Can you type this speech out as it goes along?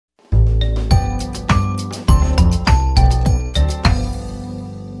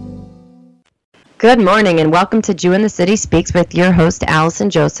Good morning and welcome to Jew in the City Speaks with your host Allison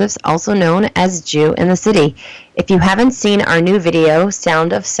Josephs, also known as Jew in the City. If you haven't seen our new video,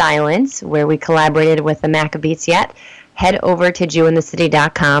 Sound of Silence, where we collaborated with the Maccabees yet, head over to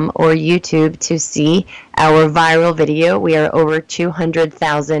jewinthecity.com or YouTube to see our viral video. We are over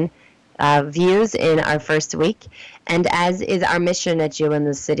 200,000 views in our first week. And as is our mission at Jew in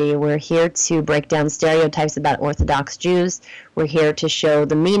the City, we're here to break down stereotypes about Orthodox Jews. We're here to show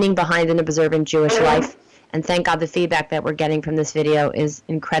the meaning behind an observant Jewish life. And thank God the feedback that we're getting from this video is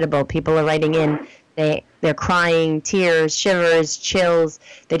incredible. People are writing in. They're crying, tears, shivers, chills.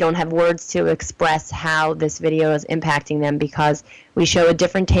 They don't have words to express how this video is impacting them because we show a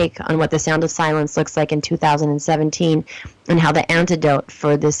different take on what the Sound of Silence looks like in 2017 and how the antidote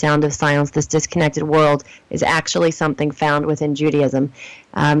for the Sound of Silence, this disconnected world, is actually something found within Judaism.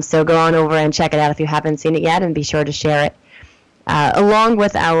 So go on over and check it out if you haven't seen it yet, and be sure to share it. Along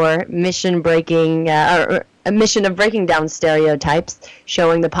with our mission of breaking down stereotypes,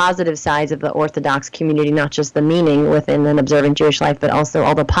 showing the positive sides of the Orthodox community, not just the meaning within an observant Jewish life, but also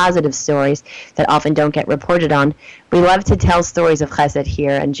all the positive stories that often don't get reported on. We love to tell stories of chesed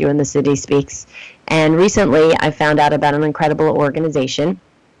here on Jew in the City Speaks. And recently I found out about an incredible organization.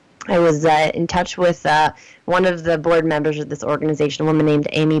 I was in touch with one of the board members of this organization, a woman named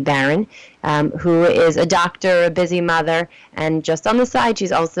Amy Barron, who is a doctor, a busy mother, and just on the side,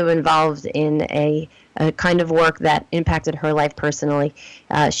 she's also involved in a kind of work that impacted her life personally.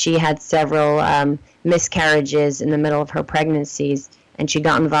 She had several miscarriages in the middle of her pregnancies, and she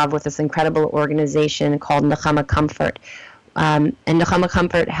got involved with this incredible organization called NechamaComfort. And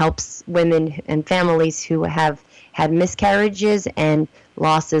NechamaComfort helps women and families who have had miscarriages and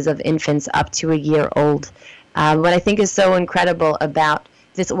losses of infants up to a year old. What I think is so incredible about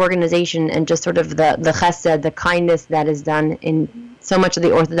this organization and just sort of the chesed, the kindness that is done in so much of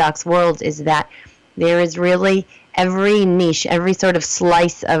the Orthodox world is that there is really every niche, every sort of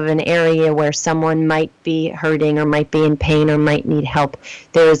slice of an area where someone might be hurting or might be in pain or might need help.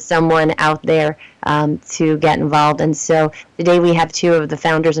 There is someone out there to get involved. And so today we have two of the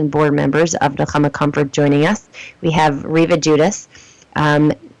founders and board members of NechamaComfort joining us. We have Reva Judas,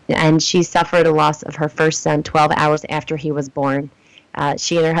 and she suffered a loss of her first son 12 hours after he was born.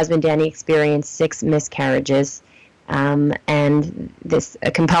 She and her husband Danny experienced 6 miscarriages. And this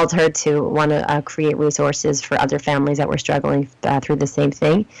compelled her to want to create resources for other families that were struggling through the same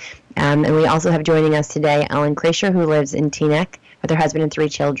thing. And we also have joining us today Ellen Krischer, who lives in Teaneck with her husband and 3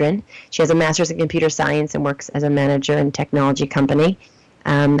 children. She has a master's in computer science and works as a manager in a technology company.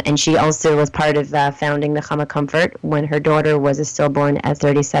 And she also was part of founding NechamaComfort when her daughter was a stillborn at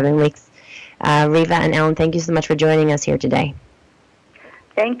 37 weeks. Reva and Ellen, thank you so much for joining us here today.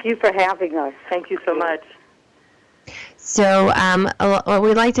 Thank you for having us. Thank you so much. So what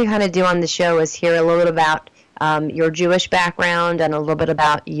we'd like to kind of do on the show is hear a little bit about your Jewish background and a little bit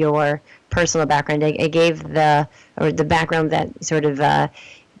about your personal background. I gave the background that sort of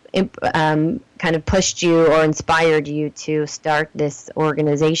kind of pushed you or inspired you to start this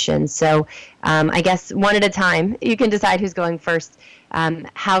organization. So I guess one at a time, you can decide who's going first.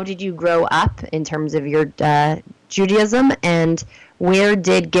 How did you grow up in terms of your Judaism, and where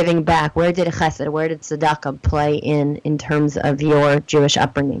did giving back, where did chesed, where did tzedakah play in terms of your Jewish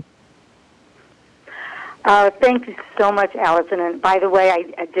upbringing? Thank you so much, Allison. And by the way,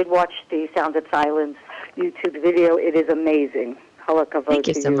 I did watch the Sound of Silence YouTube video. It is amazing. Thank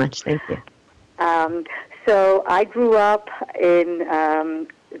you so much. Thank you. So I grew up in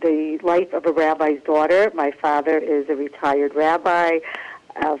the life of a rabbi's daughter. My father is a retired rabbi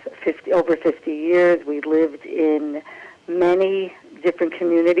of over 50 years. We lived in many different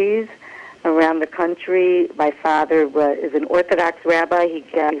communities around the country. My father is an Orthodox rabbi. He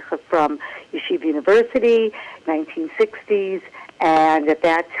came from Yeshiva University, 1960s, and at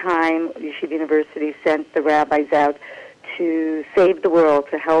that time, Yeshiva University sent the rabbis out to save the world,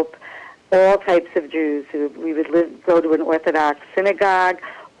 to help all types of Jews. We would go to an Orthodox synagogue,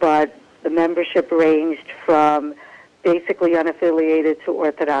 but the membership ranged from basically unaffiliated to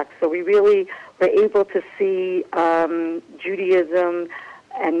Orthodox. So we really were able to see Judaism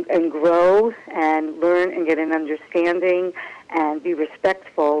and grow and learn and get an understanding and be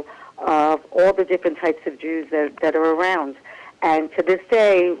respectful of all the different types of Jews that are around. And to this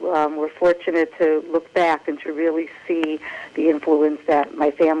day, we're fortunate to look back and to really see the influence that my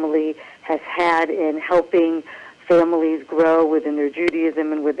family has had in helping families grow within their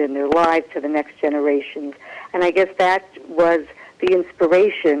Judaism and within their lives to the next generations. And I guess that was the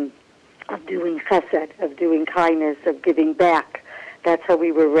inspiration of doing chesed, of doing kindness, of giving back. That's how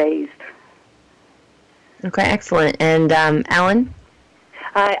we were raised. Okay, excellent. And Alan?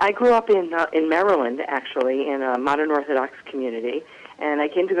 I grew up in Maryland, actually, in a modern Orthodox community, and I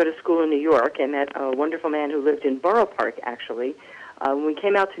came to go to school in New York and met a wonderful man who lived in Borough Park, actually. When we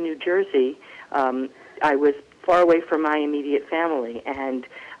came out to New Jersey, I was far away from my immediate family, and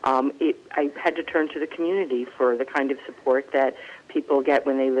I had to turn to the community for the kind of support that people get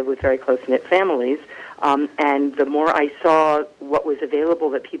when they live with very close-knit families. And the more I saw what was available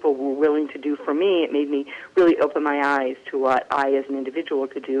that people were willing to do for me, it made me really open my eyes to what I as an individual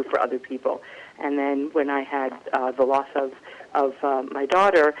could do for other people. And then when I had the loss of my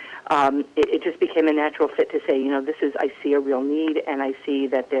daughter, it just became a natural fit to say, I see a real need, and I see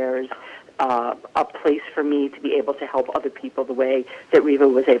that there's a place for me to be able to help other people the way that Reva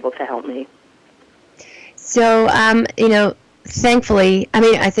was able to help me. So, thankfully,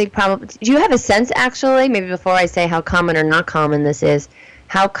 I think probably, do you have a sense, actually, maybe before I say how common or not common this is,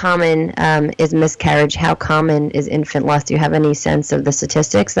 how common is miscarriage? How common is infant loss? Do you have any sense of the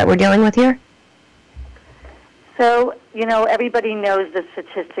statistics that we're dealing with here? So, everybody knows the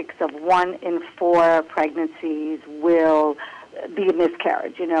statistics of 1 in 4 pregnancies will be a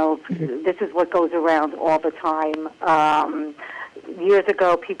miscarriage. This is what goes around all the time. Years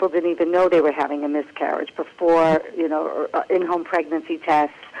ago, people didn't even know they were having a miscarriage. Before, in-home pregnancy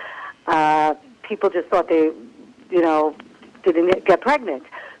tests, people just thought they, didn't get pregnant.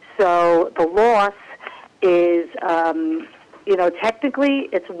 So the loss is, technically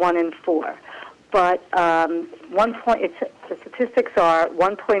it's 1 in 4. But the statistics are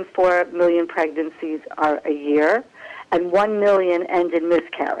 1.4 million pregnancies are a year, and 1 million end in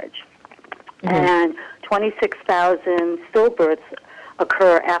miscarriage. Mm-hmm. And 26,000 stillbirths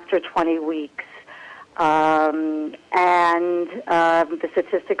occur after 20 weeks. And the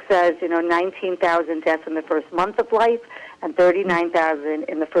statistic says, 19,000 deaths in the first month of life and 39,000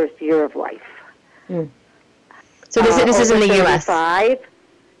 in the first year of life. Mm. So this is in the U.S.?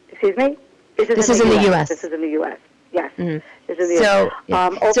 Excuse me? This is in the U.S.? This is in the U.S., yes. Mm-hmm. This is in the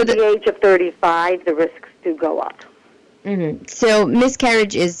U.S. Over the age of 35, the risks do go up. Mm-hmm. So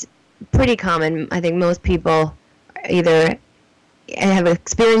miscarriage is pretty common. I think most people either have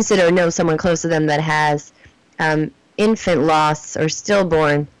experienced it or know someone close to them that has. Infant loss or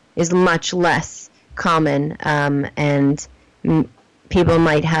stillborn is much less common, and people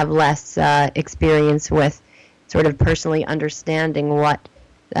might have less experience with sort of personally understanding what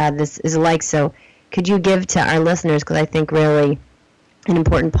this is like. So could you give to our listeners, because I think really an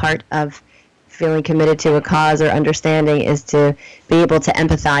important part of feeling committed to a cause or understanding is to be able to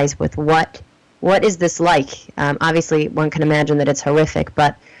empathize with what is this like? Obviously, one can imagine that it's horrific,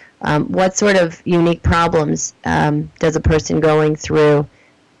 but what sort of unique problems does a person going through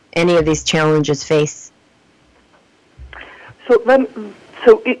any of these challenges face? So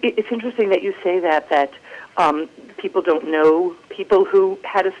it's interesting that you say that people don't know people who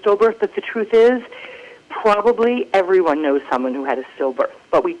had a stillbirth, but the truth is probably everyone knows someone who had a stillbirth,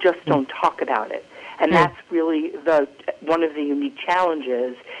 but we just don't talk about it. And that's really one of the unique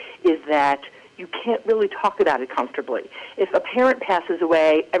challenges, is that you can't really talk about it comfortably. If a parent passes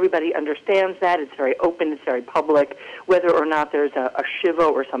away, everybody understands that. It's very open. It's very public. Whether or not there's a shiva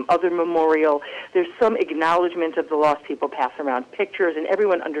or some other memorial, there's some acknowledgement of the loss. People pass around pictures, and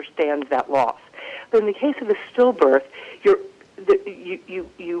everyone understands that loss. But in the case of a stillbirth,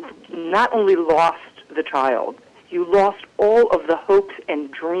 you've not only lost the child, you lost all of the hopes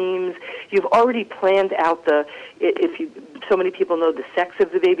and dreams. You've already planned out so many people know the sex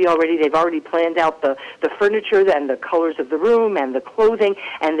of the baby already. They've already planned out the furniture and the colors of the room and the clothing,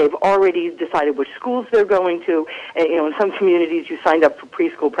 and they've already decided which schools they're going to. In some communities, you signed up for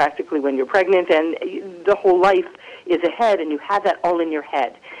preschool practically when you're pregnant, and the whole life is ahead, and you have that all in your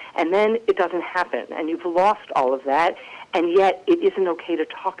head. And then it doesn't happen, and you've lost all of that. And yet it isn't okay to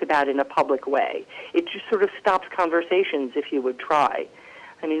talk about in a public way. It just sort of stops conversations if you would try.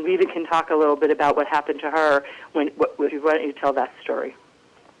 Reva can talk a little bit about what happened to her. Why don't you tell that story?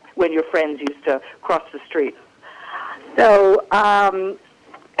 When your friends used to cross the street. So,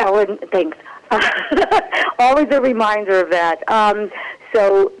 Ellen, thanks. Always a reminder of that.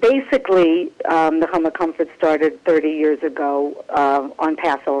 So basically, NechamaComfort started 30 years ago on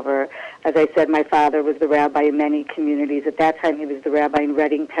Passover. As I said, my father was the rabbi in many communities. At that time, he was the rabbi in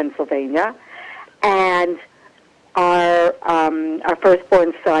Reading, Pennsylvania. And our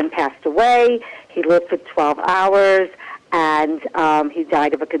firstborn son passed away. He lived for 12 hours, and he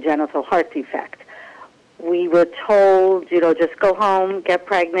died of a congenital heart defect. We were told, just go home, get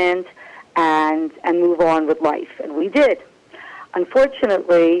pregnant, and move on with life. And we did.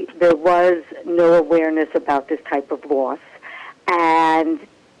 Unfortunately, there was no awareness about this type of loss, and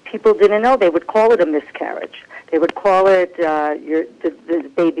people didn't know. They would call it a miscarriage. They would call it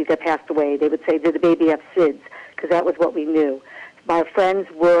the baby that passed away. They would say, did the baby have SIDS? Because that was what we knew. My friends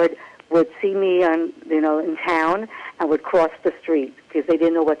would see me in town and would cross the street because they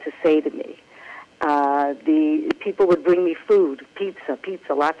didn't know what to say to me. The people would bring me food, pizza,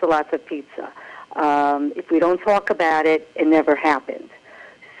 lots and lots of pizza. If we don't talk about it, it never happened.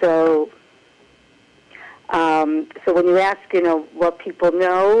 So when you ask, what people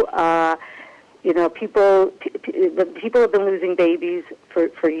know, people have been losing babies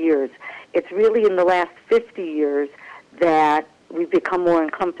for years. It's really in the last 50 years that we've become more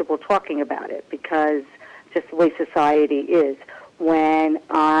uncomfortable talking about it because just the way society is. When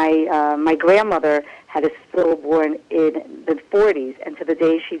my grandmother had a stillborn in the 40s, and to the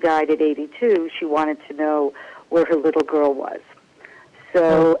day she died at 82, she wanted to know where her little girl was.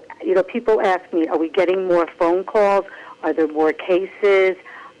 So, people ask me, are we getting more phone calls? Are there more cases?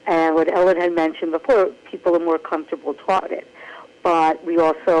 And what Ellen had mentioned before, people are more comfortable talking it. But we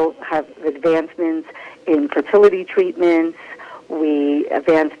also have advancements in fertility treatments,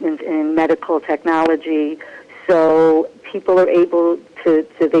 advancements in medical technology, so people are able to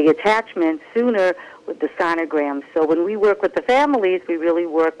the attachment sooner with the sonogram. So when we work with the families, we really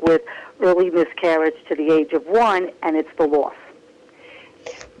work with early miscarriage to the age of 1, and it's the loss.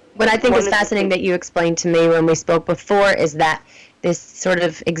 What I think is fascinating that you explained to me when we spoke before is that this sort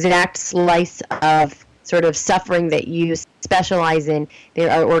of exact slice of sort of suffering that you specialize in, there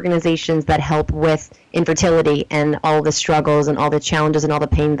are organizations that help with infertility and all the struggles and all the challenges and all the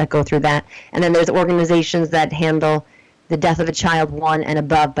pain that go through that. And then there's organizations that handle the death of a child 1 and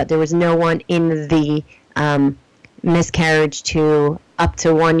above, but there was no one in the miscarriage to up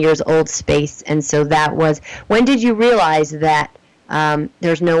to 1 year old space. And so that was, when did you realize that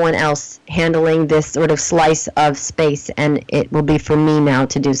there's no one else handling this sort of slice of space, and it will be for me now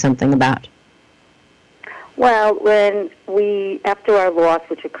to do something about? Well, after our loss,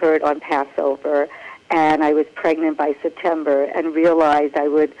 which occurred on Passover, and I was pregnant by September and realized I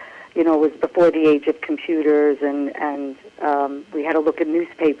would, it was before the age of computers, and we had to look at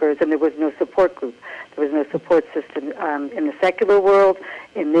newspapers, and there was no support group. There was no support system in the secular world,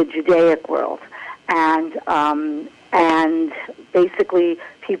 in the Judaic world. And basically,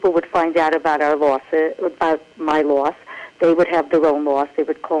 people would find out about our loss, about my loss. They would have their own loss. They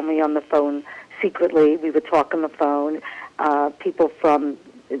would call me on the phone secretly. We would talk on the phone. People from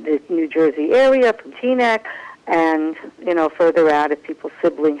the New Jersey area, from Teaneck, and, further out if people's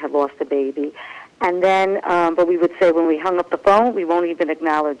sibling had lost a baby. And then, but we would say when we hung up the phone, we won't even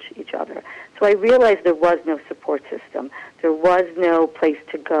acknowledge each other. So I realized there was no support system. There was no place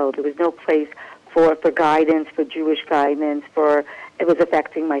to go. There was no place for guidance, for Jewish guidance, it was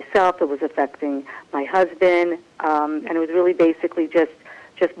affecting myself, it was affecting my husband, and it was really basically just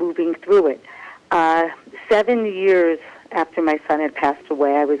moving through it. 7 years after my son had passed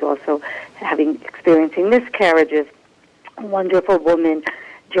away, I was also experiencing miscarriages. A wonderful woman,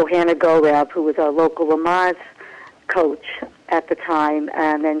 Johanna Gorev, who was our local Lamaze coach at the time,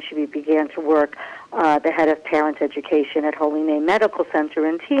 and then she began to work, the head of parent education at Holy Name Medical Center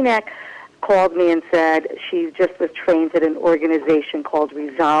in Teaneck, called me and said she just was trained at an organization called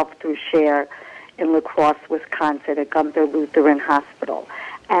Resolve Through Share in La Crosse, Wisconsin, at Gunther Lutheran Hospital.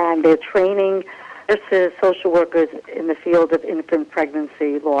 And they're training nurses, social workers in the field of infant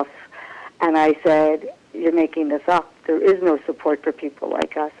pregnancy loss. And I said, you're making this up. There is no support for people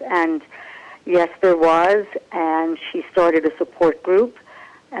like us. And yes, there was. And she started a support group,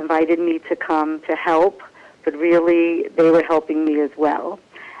 invited me to come to help, but really they were helping me as well.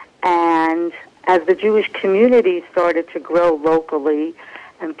 And as the Jewish community started to grow locally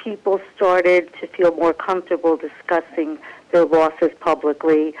and people started to feel more comfortable discussing their losses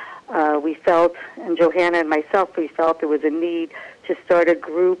publicly, we felt, and Johanna and myself, we felt there was a need to start a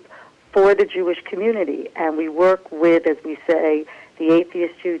group for the Jewish community. And we work with, as we say, the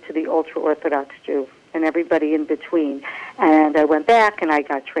atheist Jew to the ultra-Orthodox Jew and everybody in between. And I went back and I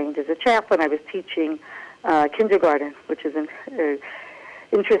got trained as a chaplain. I was teaching kindergarten, which is an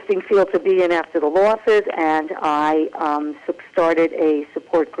interesting field to be in after the losses, and I started a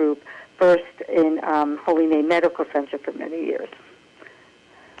support group first in Holy Name Medical Center for many years.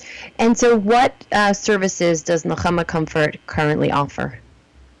 And so what services does NechamaComfort currently offer?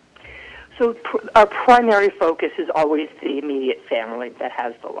 So our primary focus is always the immediate family that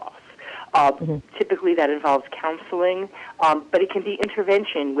has the loss. Typically that involves counseling, but it can be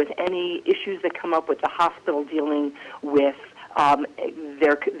intervention with any issues that come up with the hospital dealing with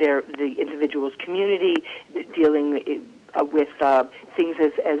the individual's community, dealing with things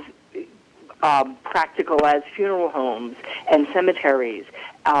as practical as funeral homes and cemeteries.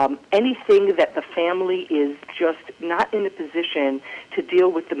 Anything that the family is just not in a position to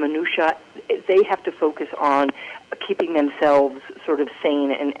deal with the minutia, they have to focus on keeping themselves sort of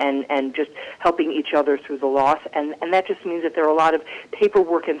sane and just helping each other through the loss. And that just means that there are a lot of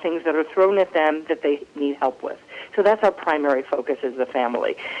paperwork and things that are thrown at them that they need help with. So that's our primary focus as the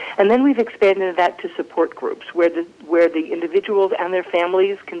family. And then we've expanded that to support groups where the individuals and their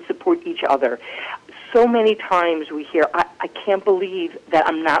families can support each other. So many times we hear, I can't believe that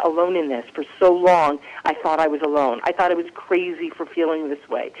I'm not alone in this. For so long, I thought I was alone. I thought I was crazy for feeling this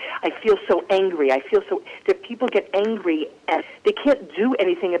way. I feel so angry. I feel so that people get angry and they can't do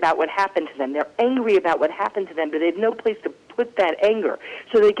anything about what happened to them. They're angry about what happened to them, but they have no place to put that anger.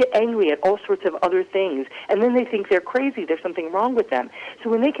 So they get angry at all sorts of other things, and then they think they're crazy. There's something wrong with them. So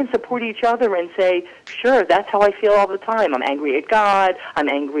when they can support each other and say, sure, that's how I feel all the time. I'm angry at God. I'm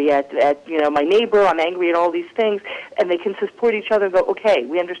angry at my neighbor. I'm angry at all these things. And they can support each other and go, okay,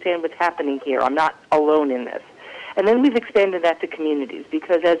 we understand what's happening here. I'm not alone in this. And then we've expanded that to communities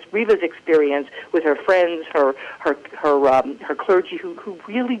because, as Reva's experience with her friends, her clergy who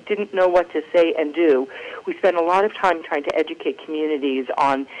really didn't know what to say and do, we spent a lot of time trying to educate communities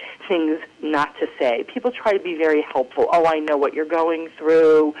on things not to say. People try to be very helpful. Oh, I know what you're going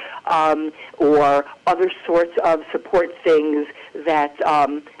through, or other sorts of support things that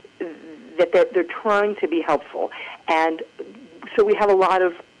they're trying to be helpful. And so we have a lot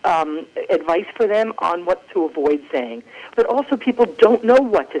of advice for them on what to avoid saying. But also people don't know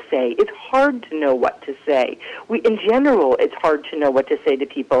what to say. It's hard to know what to say. In general, it's hard to know what to say to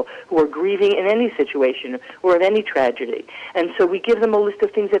people who are grieving in any situation or of any tragedy. And so we give them a list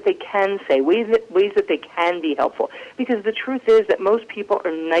of things that they can say, ways that they can be helpful. Because the truth is that most people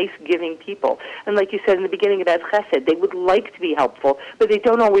are nice, giving people. And like you said in the beginning about chesed, they would like to be helpful, but they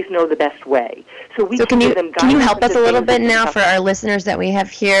don't always know the best way. So can give them guidance. Can you help us a little bit now for our listeners that we have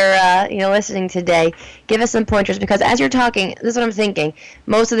here listening today? Give us some pointers, because as you're talking, this is what I'm thinking.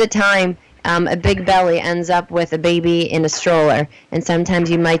 Most of the time, a big belly ends up with a baby in a stroller, and sometimes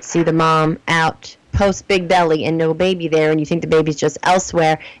you might see the mom out post big belly and no baby there, and you think the baby's just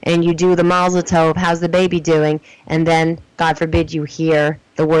elsewhere, and you do the mazel tov, how's the baby doing, and then, God forbid, you hear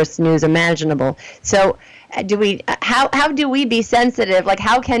the worst news imaginable. So how do we be sensitive? Like,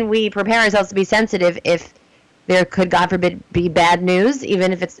 how can we prepare ourselves to be sensitive if there could, God forbid, be bad news,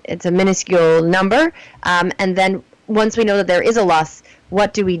 even if it's a minuscule number? And then once we know that there is a loss,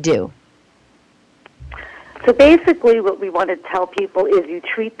 what do we do? So basically what we want to tell people is you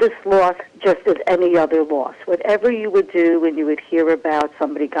treat this loss just as any other loss. Whatever you would do when you would hear about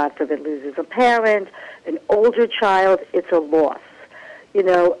somebody, God forbid, loses a parent, an older child, it's a loss.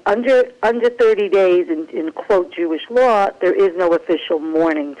 Under 30 days in quote Jewish law, there is no official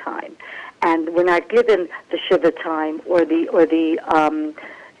mourning time. And we're not given the shiva time or the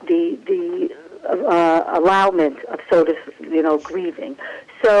allowment of grieving.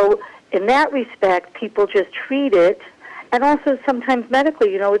 So in that respect, people just treat it, and also sometimes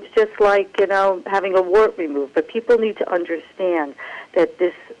medically, it's just like having a wart removed. But people need to understand that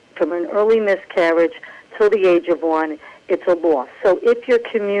this, from an early miscarriage till the age of 1, it's a loss. So if your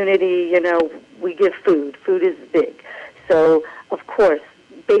community, we give food. Food is big. So of course,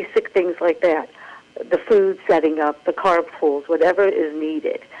 basic things like that, the food setting up, the carpools, whatever is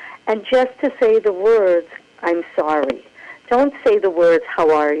needed. And just to say the words, I'm sorry. Don't say the words,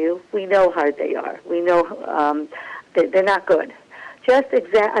 how are you? We know how hard they are. We know they're not good. Just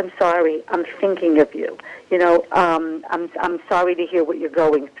I'm sorry, I'm thinking of you. I'm sorry to hear what you're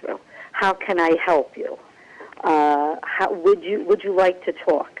going through. How can I help you? Would you like to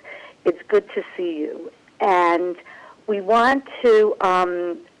talk? It's good to see you. And we want to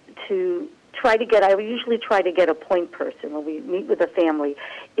try to get, I usually try to get a point person when we meet with a family.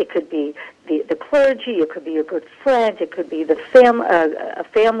 It could be the clergy, it could be a good friend, it could be a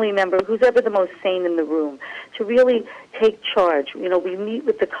family member, who's ever the most sane in the room, to really take charge. We meet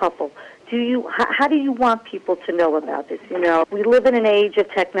with the couple. How do you want people to know about this? We live in an age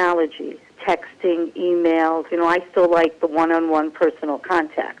of technology, texting, emails. I still like the one-on-one personal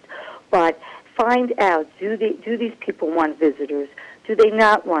contact. But find out, do these people want visitors? Do they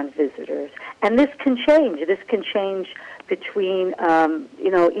not want visitors? And this can change. This can change between,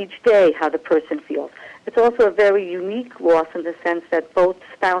 each day how the person feels. It's also a very unique loss in the sense that both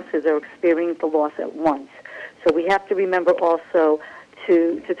spouses are experiencing the loss at once. So we have to remember also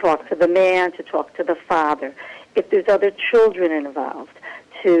to talk to the man, to talk to the father. If there's other children involved,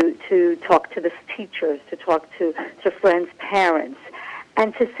 to talk to the teachers, to talk to friends' parents.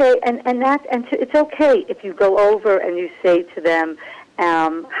 And to say, it's okay if you go over and you say to them,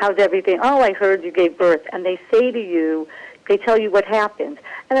 How's everything? Oh, I heard you gave birth. And they say to you, they tell you what happened.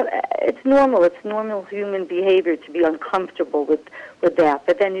 And it's normal. It's normal human behavior to be uncomfortable with that.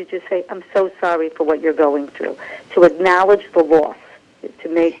 But then you just say, I'm so sorry for what you're going through. To acknowledge the loss,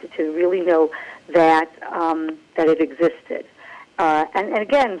 to really know that that it existed. And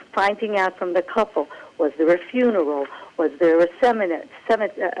again, finding out from the couple, was there a funeral? Was there a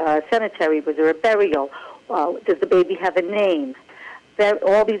cemetery? Was there a burial? Does the baby have a name?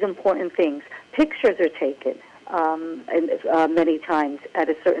 All these important things. Pictures are taken many times at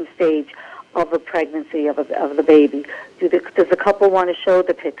a certain stage of a pregnancy of the baby. Does the couple want to show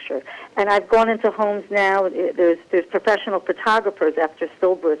the picture? And I've gone into homes now. There's professional photographers after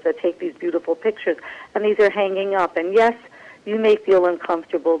stillbirth that take these beautiful pictures, and these are hanging up. And yes, you may feel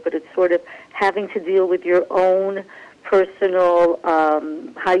uncomfortable, but it's sort of having to deal with your own personal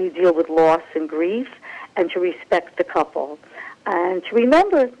how you deal with loss and grief, and to respect the couple. And to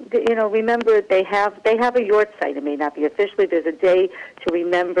remember they have a yort site. It may not be officially. There's a day to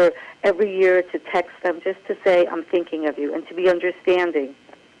remember every year to text them just to say, I'm thinking of you, and to be understanding.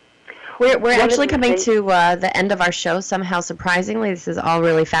 We're actually coming to the end of our show somehow, surprisingly. This is all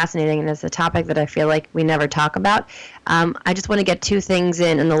really fascinating, and it's a topic that I feel like we never talk about. I just want to get two things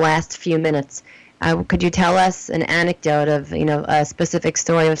in the last few minutes. Could you tell us an anecdote of, a specific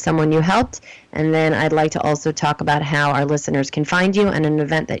story of someone you helped? And then I'd like to also talk about how our listeners can find you and an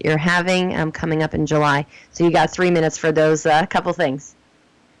event that you're having coming up in July. So you got 3 minutes for those couple things.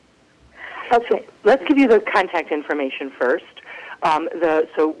 Okay, let's give you the contact information first.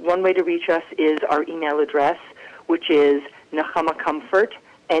 So one way to reach us is our email address, which is NechamaComfort,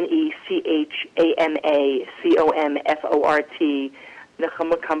 NechamaComfort,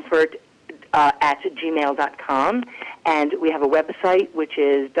 NechamaComfort at gmail.com, and we have a website which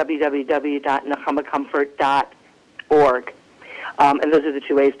is www.NechamaComfort.org, and those are the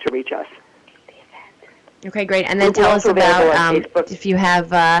two ways to reach us. Okay, great. And then tell us about if you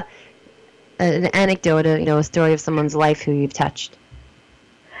have an anecdote, a story of someone's life who you've touched.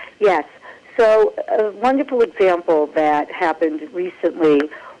 Yes. So a wonderful example that happened recently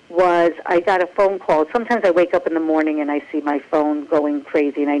was I got a phone call. Sometimes I wake up in the morning and I see my phone going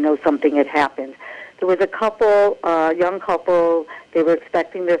crazy and I know something had happened. There was a couple, young couple, they were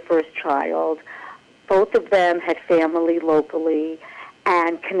expecting their first child. Both of them had family locally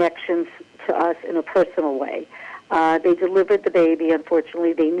and connections to us in a personal way. They delivered the baby.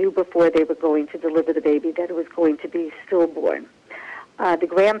 Unfortunately, they knew before they were going to deliver the baby that it was going to be stillborn. The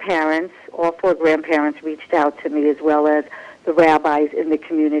grandparents, all four grandparents, reached out to me, as well as the rabbis in the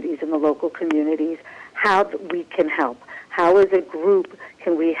communities, in the local communities, how we can help. How as a group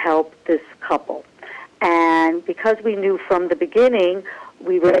can we help this couple? And because we knew from the beginning,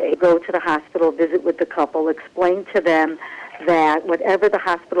 we would go to the hospital, visit with the couple, explain to them that whatever the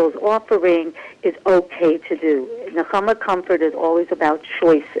hospital is offering is okay to do. NechamaComfort is always about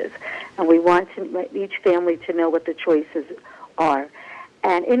choices, and we want each family to know what the choices are.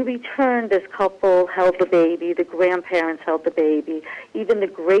 And in return, this couple held the baby, the grandparents held the baby, even the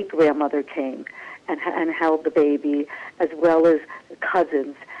great-grandmother came and held the baby, as well as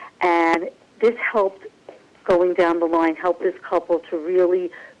cousins. And this helped, going down the line, helped this couple to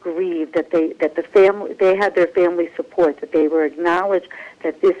really grieve that they had their family support, that they were acknowledged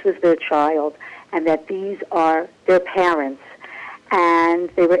that this was their child and that these are their parents.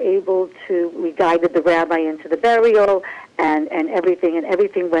 And they were able to, we guided the rabbi into the burial and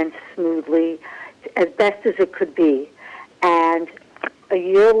everything went smoothly, as best as it could be. And a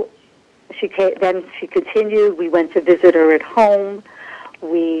year, she continued. We went to visit her at home.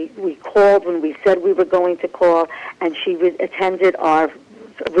 We called when we said we were going to call, and she attended our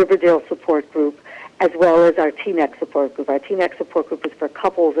Riverdale support group, as well as our T-Nech support group. Our T-Nech support group is for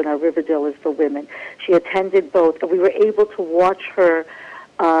couples, and our Riverdale is for women. She attended both, and we were able to watch her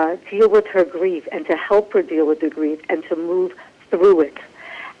deal with her grief and to help her deal with the grief and to move through it.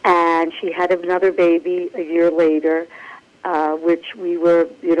 And she had another baby a year later, which we were,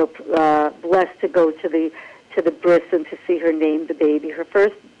 blessed to go to the bris and to see her name the baby. Her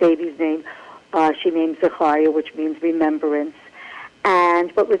first baby's name, she named Zachariah, which means remembrance.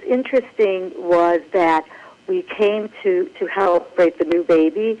 And what was interesting was that we came to celebrate the new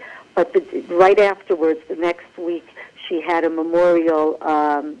baby, but right afterwards, the next week, she had a memorial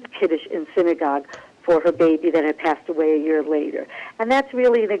Kiddush in synagogue for her baby that had passed away a year later. And that's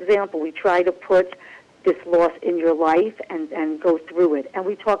really an example. We try to put this loss in your life and go through it. And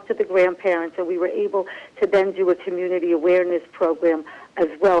we talked to the grandparents, and we were able to then do a community awareness program as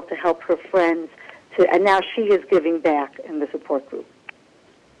well to help her friends. And now she is giving back in the support group.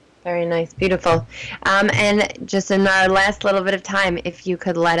 Very nice. Beautiful. And just in our last little bit of time, if you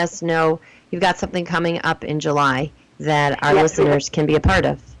could let us know, you've got something coming up in July that our listeners can be a part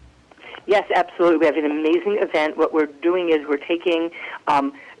of. Yes, absolutely. We have an amazing event. What we're doing is we're taking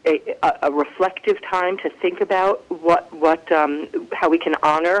a reflective time to think about how we can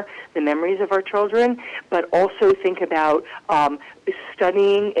honor the memories of our children, but also think about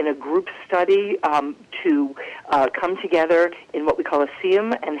studying in a group study to come together in what we call a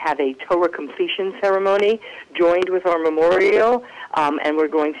siyum and have a Torah completion ceremony joined with our memorial. And we're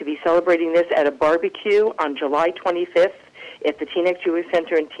going to be celebrating this at a barbecue on July 25th at the Teaneck Jewish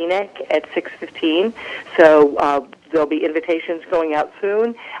Center in Teaneck at 6:15. So there'll be invitations going out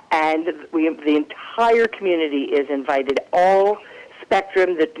soon, and the entire community is invited, all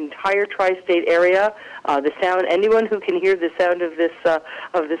spectrum, the entire tri-state area. The sound, anyone who can hear the sound of this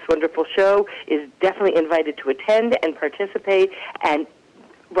wonderful show is definitely invited to attend and participate. And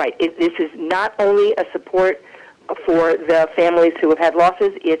this is not only a support for the families who have had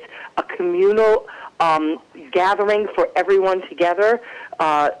losses; it's a communal gathering for everyone together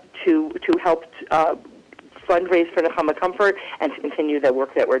to help fundraise for NechamaComfort and to continue the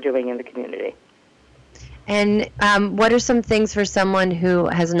work that we're doing in the community. And what are some things for someone who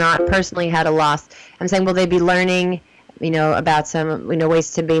has not personally had a loss? I'm saying, will they be learning, about some, ways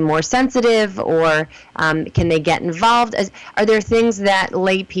to be more sensitive, or can they get involved? Are there things that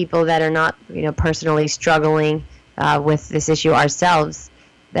lay people that are not, personally struggling with this issue ourselves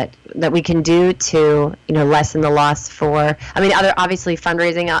that we can do to, lessen the loss for, obviously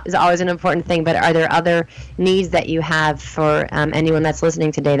fundraising is always an important thing, but are there other needs that you have for anyone that's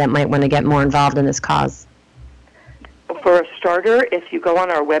listening today that might want to get more involved in this cause? For a starter, if you go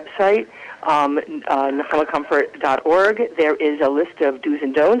on our website, NechamaComfort.org, there is a list of do's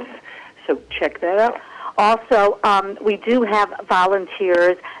and don'ts, so check that out. Also, we do have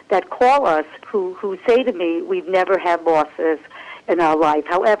volunteers that call us who say to me, we've never had losses in our life.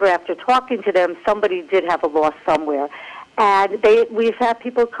 However, after talking to them, somebody did have a loss somewhere. And we've had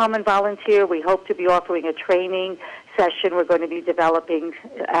people come and volunteer. We hope to be offering a training session. We're going to be developing,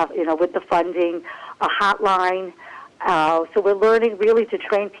 with the funding, a hotline. So we're learning really to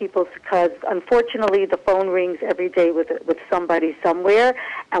train people because, unfortunately, the phone rings every day with somebody somewhere,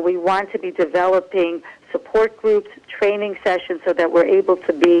 and we want to be developing support groups, training sessions, so that we're able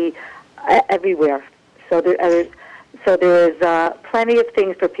to be everywhere. So there is plenty of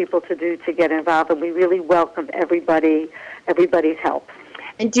things for people to do to get involved, and we really welcome everybody's help.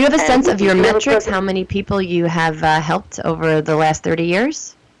 And do you have a sense of your metrics, how many people you have helped over the last 30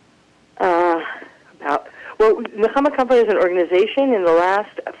 years? NechamaComfort is an organization. In the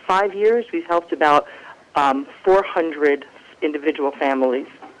last 5 years, we've helped about 400 individual families.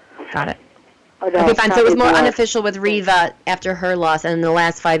 Got it. Okay, fine. So it was more unofficial with Reva after her loss, and in the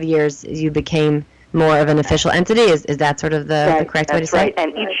last 5 years, you became more of an official entity. Is that sort of the correct way to say it? That's right.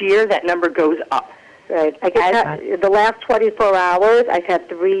 And each year, that number goes up. Right. In the last 24 hours, I've had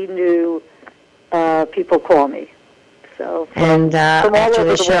 3 new people call me. So from all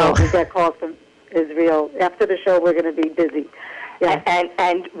over the world, we get calls from Israel. After the show, we're going to be busy. Yeah.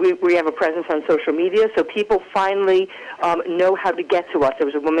 And we have a presence on social media, so people finally know how to get to us. There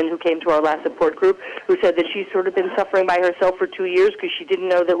was a woman who came to our last support group who said that she's sort of been suffering by herself for 2 years because she didn't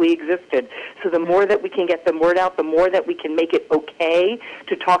know that we existed. So the more that we can get the word out, the more that we can make it okay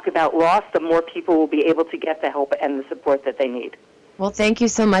to talk about loss, the more people will be able to get the help and the support that they need. Well, thank you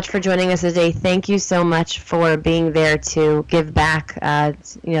so much for joining us today. Thank you so much for being there to give back,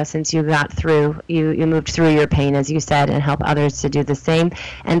 since you got through, you moved through your pain, as you said, and help others to do the same.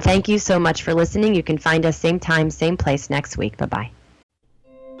 And thank you so much for listening. You can find us same time, same place next week. Bye-bye.